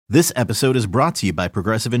This episode is brought to you by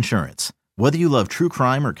Progressive Insurance. Whether you love true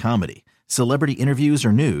crime or comedy, celebrity interviews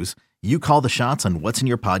or news, you call the shots on what's in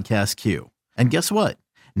your podcast queue. And guess what?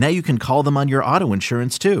 Now you can call them on your auto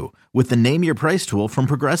insurance too with the Name Your Price tool from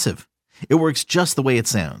Progressive. It works just the way it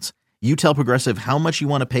sounds. You tell Progressive how much you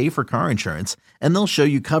want to pay for car insurance, and they'll show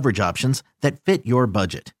you coverage options that fit your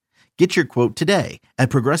budget. Get your quote today at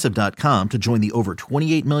Progressive.com to join the over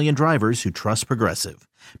 28 million drivers who trust Progressive.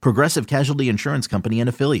 Progressive Casualty Insurance Company and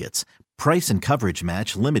Affiliates. Price and coverage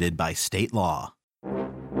match limited by state law.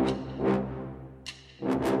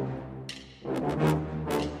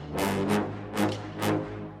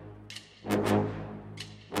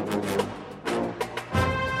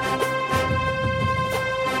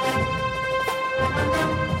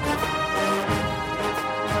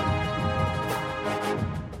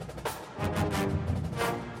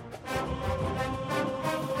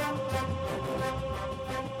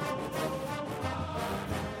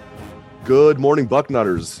 Good morning,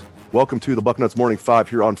 Bucknutters. Welcome to the Bucknuts Morning Five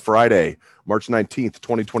here on Friday, March 19th,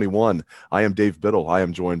 2021. I am Dave Biddle. I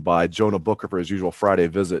am joined by Jonah Booker for his usual Friday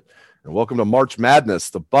visit. And welcome to March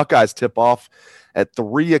Madness. The Buckeyes tip off at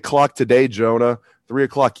 3 o'clock today, Jonah. 3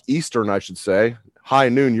 o'clock Eastern, I should say. High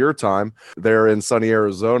noon your time. They're in sunny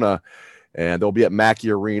Arizona, and they'll be at Mackey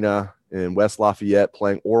Arena in West Lafayette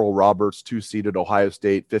playing Oral Roberts, 2-seeded Ohio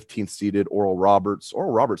State, 15th-seeded Oral Roberts.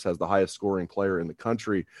 Oral Roberts has the highest scoring player in the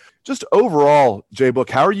country. Just overall, JBook,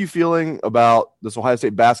 how are you feeling about this Ohio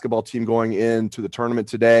State basketball team going into the tournament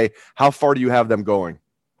today? How far do you have them going?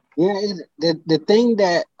 Yeah, the thing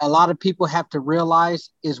that a lot of people have to realize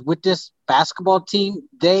is with this basketball team,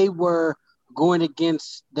 they were going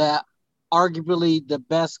against arguably the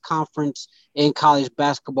best conference in college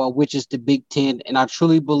basketball, which is the Big Ten. And I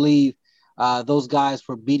truly believe those guys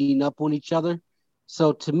were beating up on each other.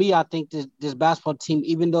 So to me, I think this basketball team,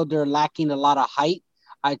 even though they're lacking a lot of height,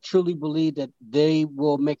 I truly believe that they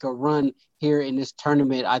will make a run here in this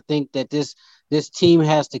tournament. I think that this team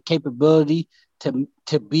has the capability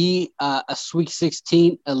to be a Sweet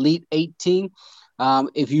 16, Elite 8 team.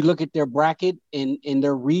 If you look at their bracket in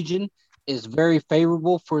their region, is very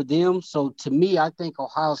favorable for them. So to me, I think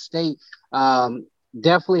Ohio State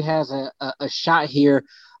definitely has a shot here.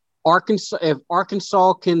 If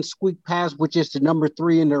Arkansas can squeak past, which is the number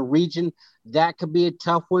 3 in their region, that could be a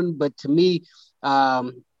tough one. But to me,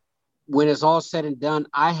 when it's all said and done,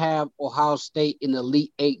 I have Ohio State in the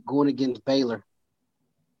Elite 8 going against Baylor.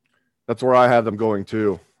 That's where I have them going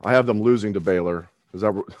too. I have them losing to Baylor.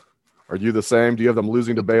 Are you the same? Do you have them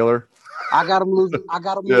losing to Baylor? I got them losing.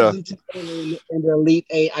 Losing to Baylor in the Elite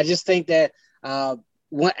 8. I just think that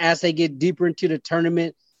as they get deeper into the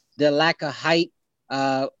tournament, the lack of height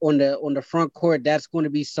on the front court, that's going to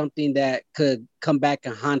be something that could come back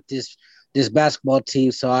and haunt this basketball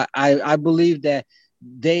team. So I believe that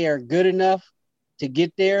they are good enough to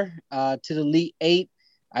get there to the Elite 8.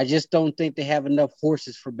 I just don't think they have enough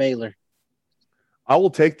horses for Baylor. I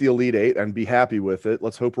will take the Elite 8 and be happy with it.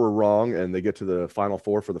 Let's hope we're wrong and they get to the Final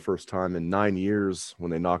Four for the first time in 9 years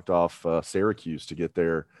when they knocked off Syracuse to get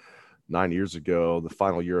there 9 years ago. The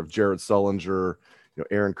final year of Jared Sullinger.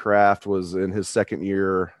 Aaron Kraft was in his second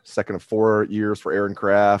of 4 years for Aaron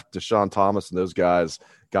Kraft. Deshaun Thomas and those guys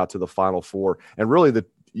got to the Final Four. And really the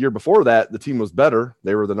year before that, the team was better.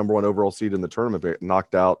 They were the number 1 overall seed in the tournament. They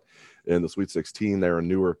knocked out in the Sweet 16 there in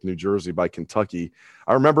Newark, New Jersey by Kentucky.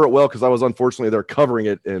 I remember it well because I was unfortunately there covering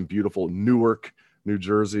it in beautiful Newark, New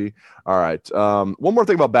Jersey. All right. One more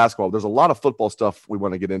thing about basketball. There's a lot of football stuff we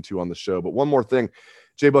want to get into on the show, but one more thing,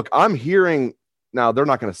 JBook, I'm hearing now they're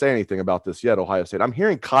not going to say anything about this yet, Ohio State. I'm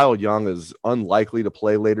hearing Kyle Young is unlikely to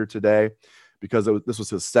play later today because this was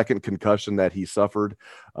his second concussion that he suffered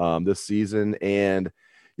this season. And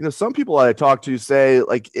some people I talk to say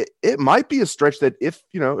like it might be a stretch that if,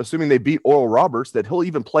 assuming they beat Oral Roberts, that he'll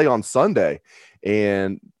even play on Sunday.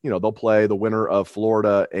 And, they'll play the winner of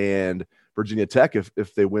Florida and Virginia Tech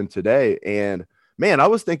if they win today. And man, I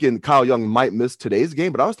was thinking Kyle Young might miss today's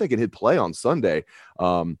game, but I was thinking he'd play on Sunday.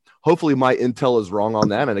 Hopefully my intel is wrong on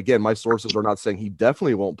that. And again, my sources are not saying he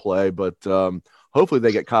definitely won't play, but hopefully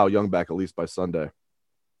they get Kyle Young back at least by Sunday.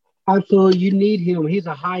 Absolutely. You need him. He's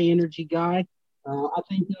a high energy guy. I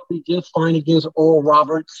think they'll be just fine against Oral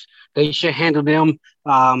Roberts. They should handle them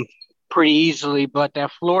pretty easily. But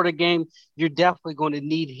that Florida game, you're definitely going to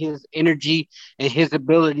need his energy and his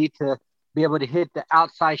ability to be able to hit the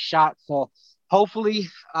outside shot. So hopefully,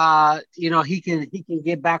 he can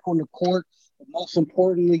get back on the court. Most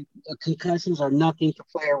importantly, concussions are nothing to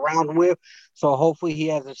play around with. So hopefully he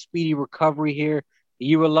has a speedy recovery here.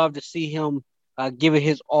 You would love to see him give it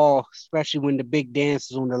his all, especially when the big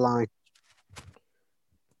dance is on the line.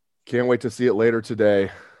 Can't wait to see it later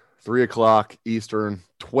today. 3 o'clock Eastern,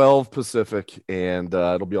 12 Pacific, and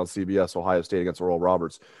it'll be on CBS, Ohio State against Oral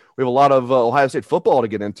Roberts. We have a lot of Ohio State football to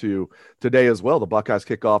get into today as well. The Buckeyes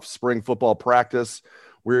kick off spring football practice.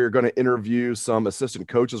 We're going to interview some assistant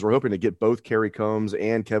coaches. We're hoping to get both Kerry Coombs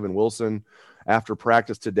and Kevin Wilson after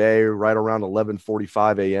practice today, right around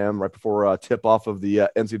 11:45 a.m., right before tip-off of the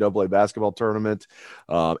NCAA basketball tournament,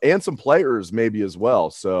 and some players maybe as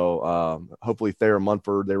well. So hopefully Thayer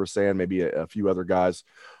Munford, they were saying, maybe a few other guys.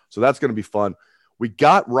 So that's going to be fun. We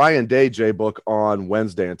got Ryan Day, JBook, on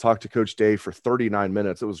Wednesday and talked to Coach Day for 39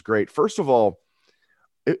 minutes. It was great. First of all,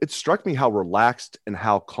 it struck me how relaxed and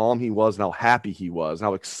how calm he was and how happy he was and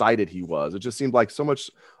how excited he was. It just seemed like so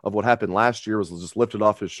much of what happened last year was just lifted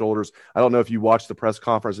off his shoulders. I don't know if you watched the press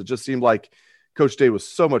conference. It just seemed like Coach Day was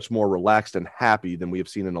so much more relaxed and happy than we have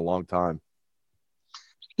seen in a long time.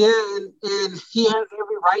 Yeah, and he has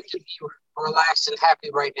every right to be relaxed and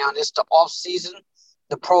happy right now. And it's the off season.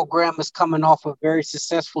 The program is coming off a very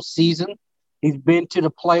successful season. He's been to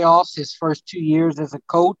the playoffs his first 2 years as a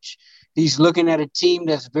coach. He's looking at a team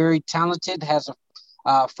that's very talented, has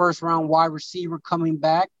a first-round wide receiver coming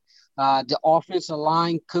back. The offensive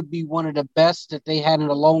line could be one of the best that they had in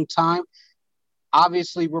a long time.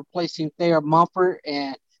 Obviously, replacing Thayer Munford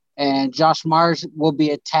and Josh Myers will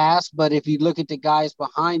be a task, but if you look at the guys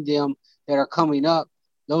behind them that are coming up,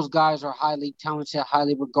 those guys are highly talented,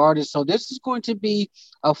 highly regarded. So this is going to be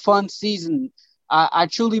a fun season. I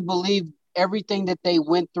truly believe everything that they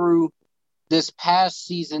went through this past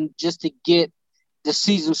season just to get the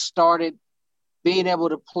season started, being able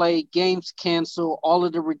to play, games canceled, all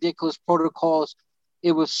of the ridiculous protocols.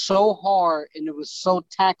 It was so hard and it was so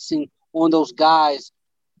taxing on those guys,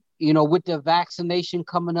 with the vaccination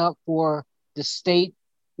coming up for the state,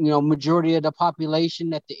 majority of the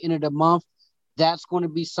population at the end of the month. That's going to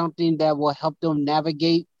be something that will help them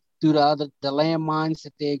navigate through the landmines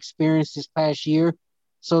that they experienced this past year.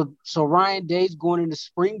 So Ryan Day's going into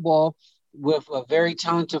spring ball with a very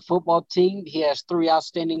talented football team. He has 3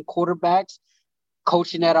 outstanding quarterbacks.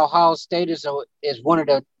 Coaching at Ohio State is one of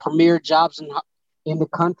the premier jobs in the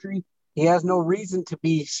country. He has no reason to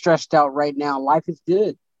be stressed out right now. Life is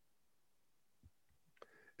good.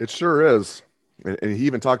 It sure is. And he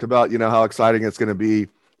even talked about, how exciting it's going to be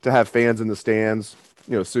to have fans in the stands,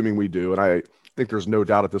 assuming we do. And I think there's no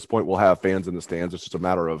doubt at this point we'll have fans in the stands. It's just a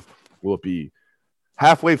matter of, will it be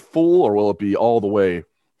halfway full or will it be all the way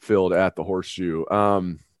filled at the Horseshoe?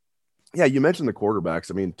 Yeah, you mentioned the quarterbacks.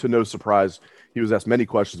 I mean, to no surprise, he was asked many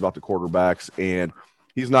questions about the quarterbacks, and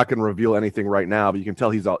he's not going to reveal anything right now, but you can tell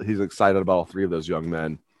he's excited about all 3 of those young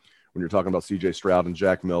men when you're talking about C.J. Stroud and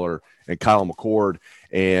Jack Miller and Kyle McCord.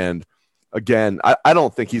 And again, I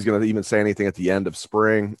don't think he's going to even say anything at the end of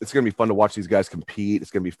spring. It's going to be fun to watch these guys compete. It's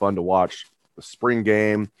going to be fun to watch the spring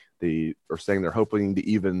game. They are saying they're hoping to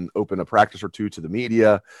even open a practice or 2 to the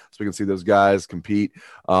media so we can see those guys compete.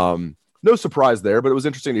 No surprise there, but it was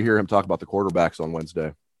interesting to hear him talk about the quarterbacks on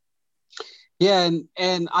Wednesday. Yeah,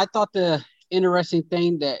 and I thought the interesting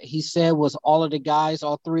thing that he said was all 3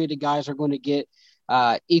 of the guys are going to get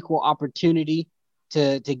equal opportunity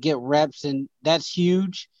to get reps, and that's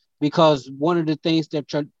huge because one of the things that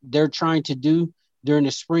they're trying to do during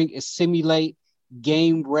the spring is simulate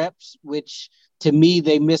game reps, which to me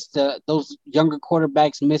they missed those younger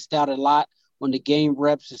quarterbacks missed out a lot on the game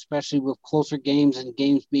reps, especially with closer games and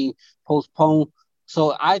games being postponed.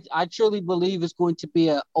 So I truly believe it's going to be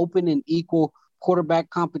an open and equal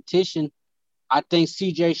quarterback competition. I think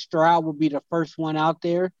C.J. Stroud will be the first one out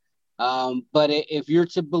there. But if you're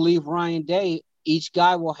to believe Ryan Day, each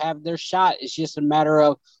guy will have their shot. It's just a matter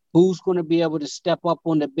of who's going to be able to step up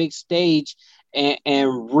on the big stage and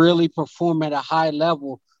really perform at a high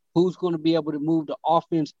level, who's going to be able to move the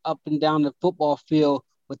offense up and down the football field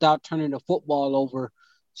without turning the football over.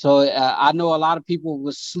 So I know a lot of people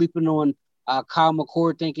was sleeping on Kyle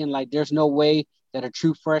McCord thinking like there's no way that a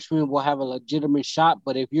true freshman will have a legitimate shot.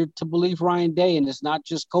 But if you're to believe Ryan Day, and it's not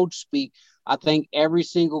just coach speak, I think every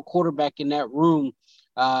single quarterback in that room,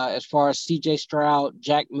 as far as C.J. Stroud,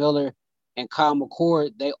 Jack Miller, and Kyle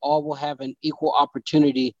McCord, they all will have an equal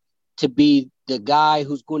opportunity to be the guy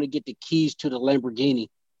who's going to get the keys to the Lamborghini.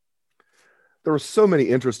 There were so many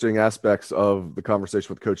interesting aspects of the conversation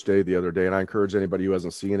with Coach Day the other day, and I encourage anybody who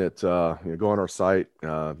hasn't seen it, go on our site,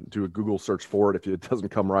 do a Google search for it if it doesn't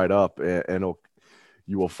come right up, and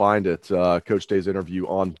you will find it, Coach Day's interview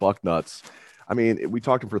on Bucknuts. I mean, we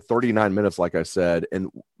talked for 39 minutes, like I said,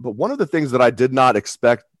 but one of the things that I did not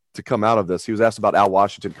expect to come out of this, he was asked about Al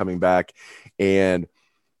Washington coming back, and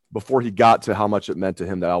before he got to how much it meant to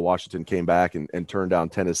him that Al Washington came back and turned down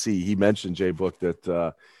Tennessee, he mentioned, JBook,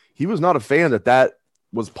 that he was not a fan that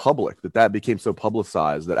was public, that became so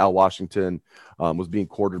publicized that Al Washington was being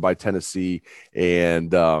courted by Tennessee.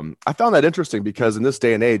 And I found that interesting because in this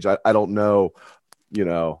day and age, I don't know,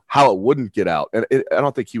 how it wouldn't get out. And I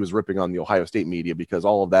don't think he was ripping on the Ohio State media because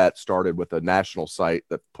all of that started with a national site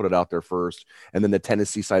that put it out there first. And then the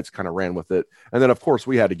Tennessee sites kind of ran with it. And then, of course,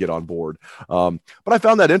 we had to get on board. But I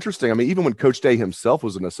found that interesting. I mean, even when Coach Day himself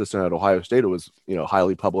was an assistant at Ohio State, it was,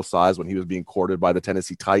 highly publicized when he was being courted by the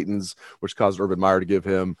Tennessee Titans, which caused Urban Meyer to give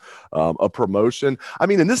him a promotion. I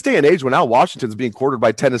mean, in this day and age, when Al Washington's being courted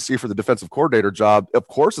by Tennessee for the defensive coordinator job, of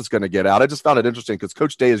course it's going to get out. I just found it interesting because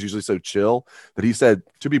Coach Day is usually so chill that he said,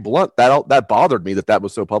 to be blunt, that bothered me that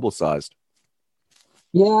was so publicized.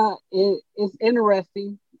 Yeah, it's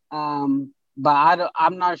interesting, but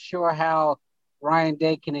I'm not sure how Ryan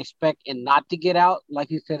Day can expect it not to get out.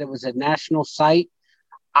 Like you said, it was a national site.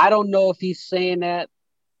 I don't know if he's saying that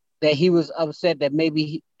he was upset that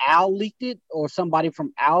maybe Al leaked it or somebody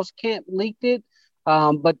from Al's camp leaked it.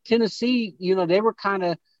 But Tennessee, they were kind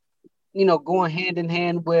of, going hand in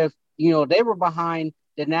hand with, they were behind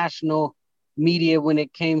the national media when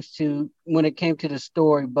it came to the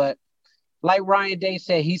story. But like Ryan Day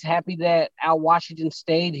said, he's happy that Al Washington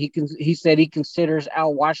stayed. He said he considers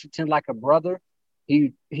Al Washington like a brother.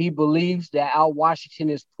 He believes that Al Washington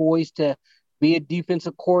is poised to be a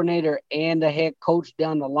defensive coordinator and a head coach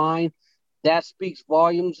down the line. That speaks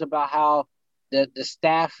volumes about how the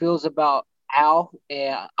staff feels about Al.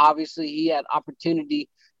 And obviously he had opportunity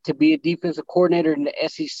to be a defensive coordinator in the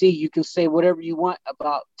SEC. You can say whatever you want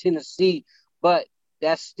about Tennessee, but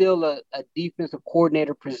that's still a defensive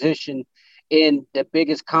coordinator position in the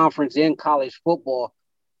biggest conference in college football.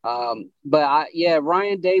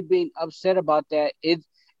 Ryan Day being upset about that, it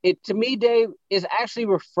to me, Dave, is actually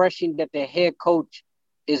refreshing that the head coach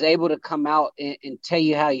is able to come out and tell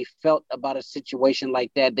you how he felt about a situation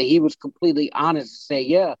like that he was completely honest to say,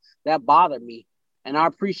 yeah, that bothered me. And I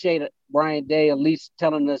appreciate Ryan Day at least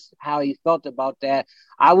telling us how he felt about that.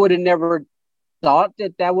 I would have never thought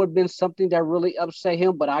that would have been something that really upset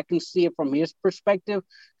him, but I can see it from his perspective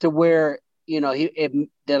to where,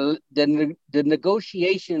 the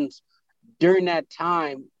negotiations during that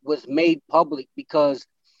time was made public because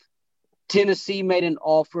Tennessee made an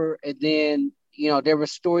offer, and then, there were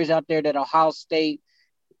stories out there that Ohio State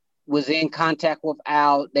was in contact with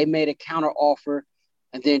Al. They made a counter offer,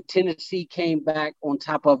 and then Tennessee came back on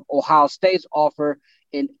top of Ohio State's offer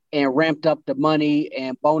and ramped up the money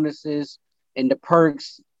and bonuses and the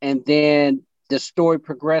perks. And then the story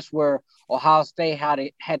progressed where Ohio State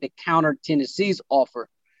had to counter Tennessee's offer.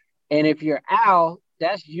 And if you're Al,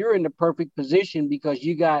 you're in the perfect position because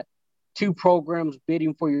you got two programs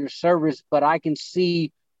bidding for your service. But I can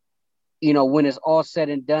see, when it's all said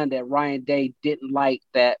and done, that Ryan Day didn't like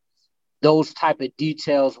that those type of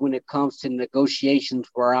details when it comes to negotiations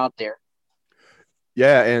were out there.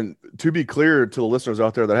 Yeah, and to be clear to the listeners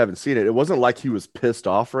out there that haven't seen it, it wasn't like he was pissed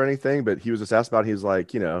off or anything, but he was just asked about it. He's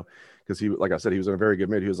like, because he, like I said, he was in a very good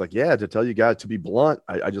mood. He was like, yeah, to tell you guys, to be blunt,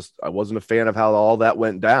 I wasn't a fan of how all that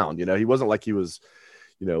went down. He wasn't like he was,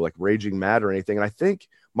 like raging mad or anything. And I think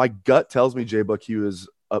my gut tells me, JBook, he was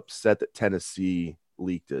upset that Tennessee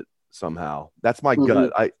leaked it somehow. That's my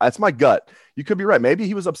gut. That's my gut. You could be right. Maybe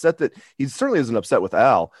he was upset that he certainly isn't upset with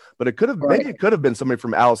Al, but it could have, maybe it could have been somebody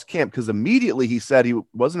from Al's camp, because immediately he said he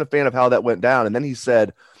wasn't a fan of how that went down. And then he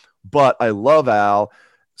said, but I love Al.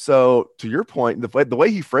 So to your point, the way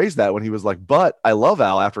he phrased that when he was like, but I love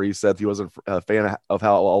Al, after he said he wasn't a fan of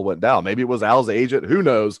how it all went down, maybe it was Al's agent, who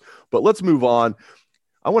knows, but let's move on.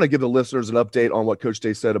 I want to give the listeners an update on what Coach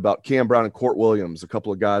Day said about Cam Brown and Court Williams, a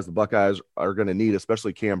couple of guys the Buckeyes are going to need,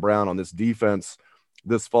 especially Cam Brown on this defense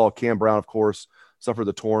this fall. Cam Brown, of course, suffered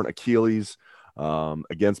the torn Achilles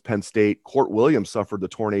against Penn State. Court Williams suffered the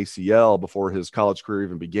torn ACL before his college career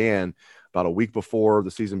even began, about a week before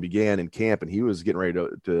the season began in camp, and he was getting ready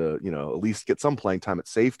to at least get some playing time at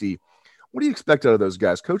safety. What do you expect out of those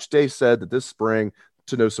guys? Coach Day said that this spring,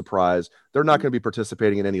 to no surprise, they're not going to be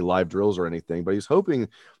participating in any live drills or anything, but he's hoping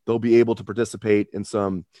they'll be able to participate in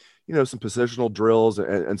some positional drills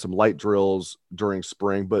and some light drills during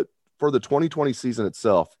spring. But for the 2021 season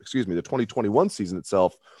itself,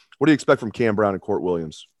 what do you expect from Cam Brown and Court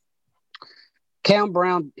Williams? Cam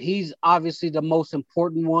Brown, he's obviously the most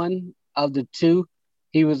important one of the two.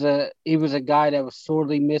 He was a guy that was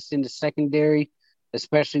sorely missed in the secondary,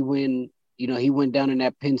 especially when he went down in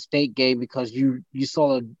that Penn State game, because you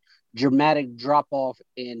saw a dramatic drop-off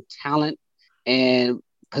in talent and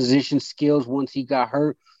position skills once he got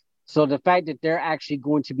hurt. So the fact that they're actually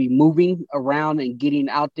going to be moving around and getting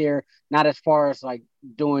out there, not as far as like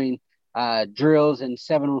doing drills and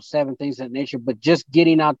 7-on-7, things of that nature, but just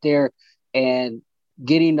getting out there and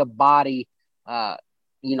getting the body,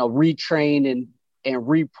 retrained and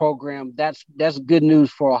reprogrammed. That's good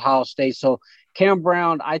news for Ohio State. So Cam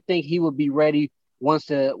Brown, I think he will be ready once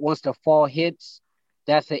the fall hits.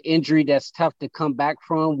 That's an injury that's tough to come back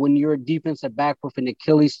from. When you're a defensive back with an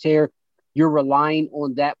Achilles tear, you're relying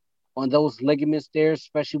on those ligaments there,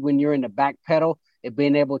 especially when you're in the back pedal and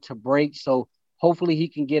being able to break. So hopefully he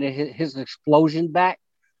can get his explosion back.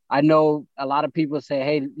 I know a lot of people say,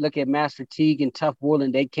 hey, look at Master Teague and Tough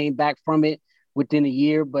Woolen. They came back from it within a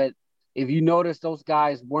year. But if you notice, those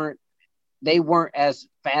guys weren't as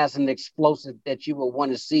fast and explosive that you would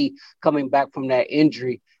want to see coming back from that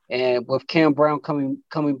injury. And with Cam Brown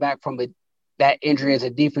coming back from that injury as a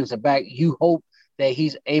defensive back, you hope that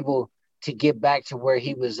he's able to get back to where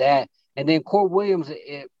he was at. And then Court Williams,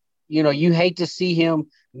 you hate to see him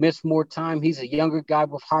miss more time. He's a younger guy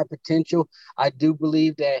with high potential. I do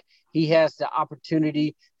believe that he has the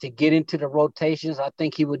opportunity to get into the rotations. I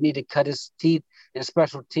think he would need to cut his teeth in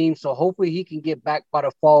special teams. So hopefully he can get back by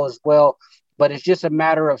the fall as well. But it's just a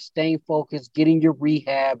matter of staying focused, getting your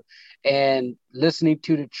rehab, and listening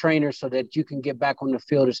to the trainer so that you can get back on the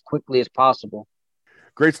field as quickly as possible.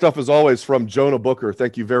 Great stuff as always from Jonah Booker.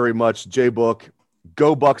 Thank you very much, JBook.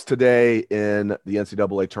 Go Bucks today in the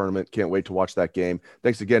NCAA tournament. Can't wait to watch that game.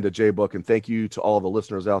 Thanks again to JBook, and thank you to all the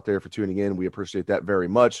listeners out there for tuning in. We appreciate that very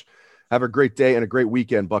much. Have a great day and a great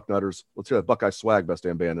weekend, Bucknutters. Let's hear that Buckeye swag, best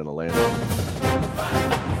damn band in the land.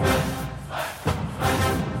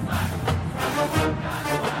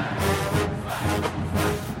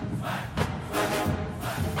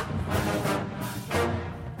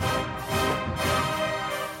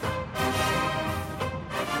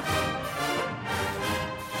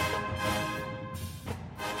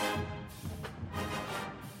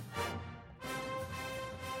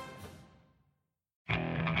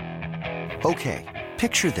 Okay,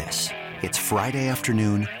 picture this. It's Friday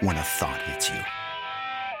afternoon when a thought hits you.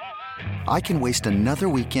 I can waste another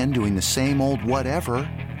weekend doing the same old whatever,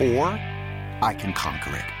 or I can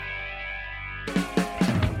conquer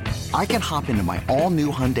it. I can hop into my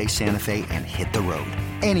all-new Hyundai Santa Fe and hit the road.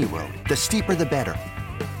 Any road. The steeper, the better.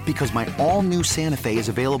 Because my all-new Santa Fe is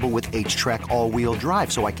available with H-Track all-wheel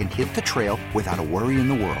drive, so I can hit the trail without a worry in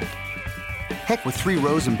the world. Heck, with 3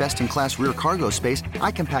 rows and best-in-class rear cargo space,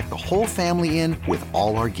 I can pack the whole family in with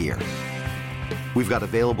all our gear. We've got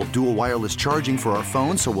available dual wireless charging for our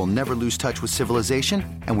phones, so we'll never lose touch with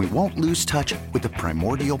civilization, and we won't lose touch with the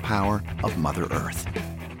primordial power of Mother Earth.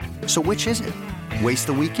 So which is it? Waste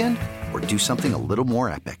the weekend or do something a little more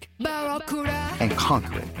epic? And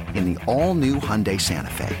conquer it in the all-new Hyundai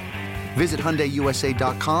Santa Fe. Visit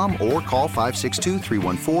HyundaiUSA.com or call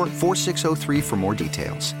 562-314-4603 for more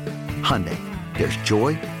details. Hyundai, there's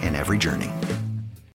joy in every journey.